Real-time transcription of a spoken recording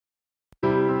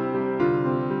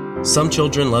Some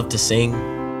children love to sing,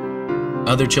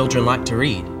 other children like to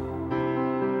read.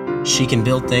 She can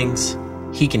build things,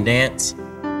 he can dance.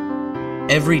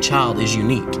 Every child is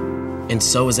unique, and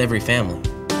so is every family.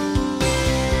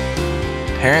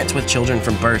 Parents with children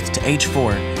from birth to age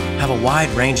 4 have a wide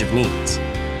range of needs.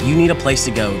 You need a place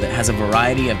to go that has a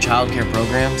variety of childcare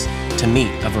programs to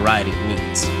meet a variety of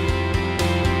needs.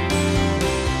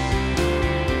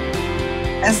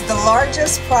 As the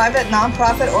largest private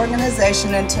nonprofit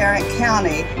organization in Tarrant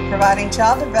County providing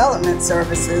child development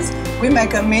services, we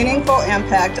make a meaningful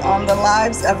impact on the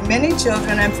lives of many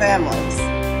children and families.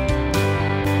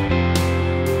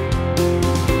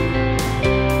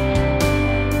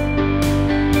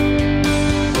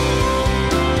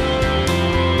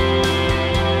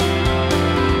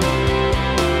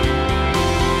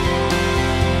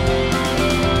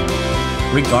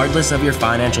 Regardless of your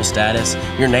financial status,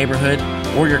 your neighborhood,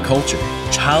 or your culture,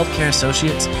 Child Care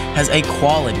Associates has a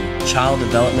quality child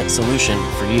development solution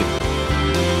for you.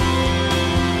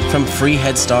 From free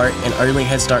Head Start and early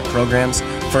Head Start programs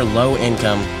for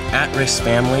low-income, at-risk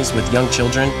families with young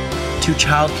children, to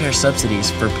child care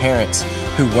subsidies for parents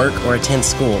who work or attend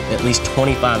school at least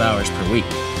 25 hours per week,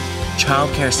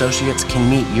 Child Care Associates can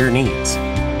meet your needs.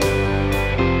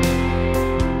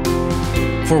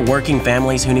 For working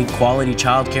families who need quality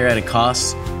childcare at a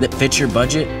cost that fits your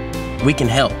budget, we can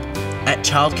help. At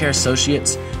Child Care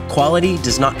Associates, quality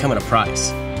does not come at a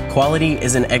price. Quality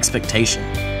is an expectation.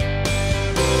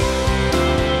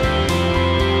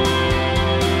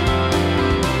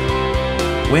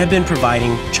 We have been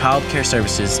providing childcare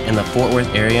services in the Fort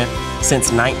Worth area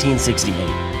since 1968,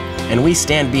 and we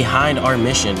stand behind our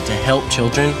mission to help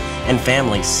children and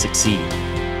families succeed.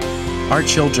 Our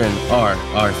children are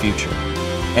our future.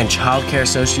 And Child Care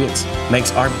Associates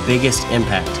makes our biggest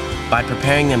impact by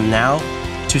preparing them now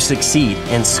to succeed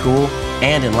in school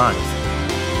and in life.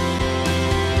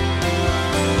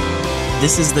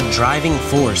 This is the driving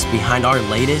force behind our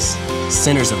latest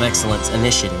Centers of Excellence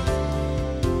initiative.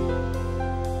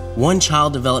 One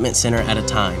child development center at a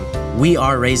time, we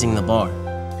are raising the bar.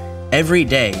 Every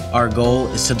day, our goal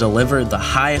is to deliver the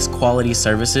highest quality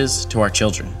services to our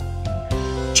children.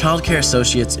 Child Care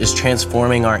Associates is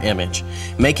transforming our image,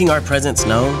 making our presence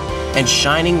known, and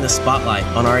shining the spotlight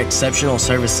on our exceptional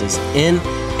services in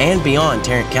and beyond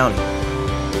Tarrant County.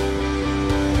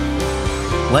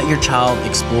 Let your child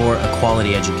explore a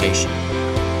quality education.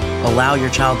 Allow your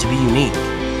child to be unique.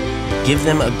 Give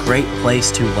them a great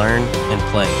place to learn and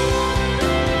play.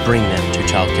 Bring them to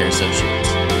Child Care Associates.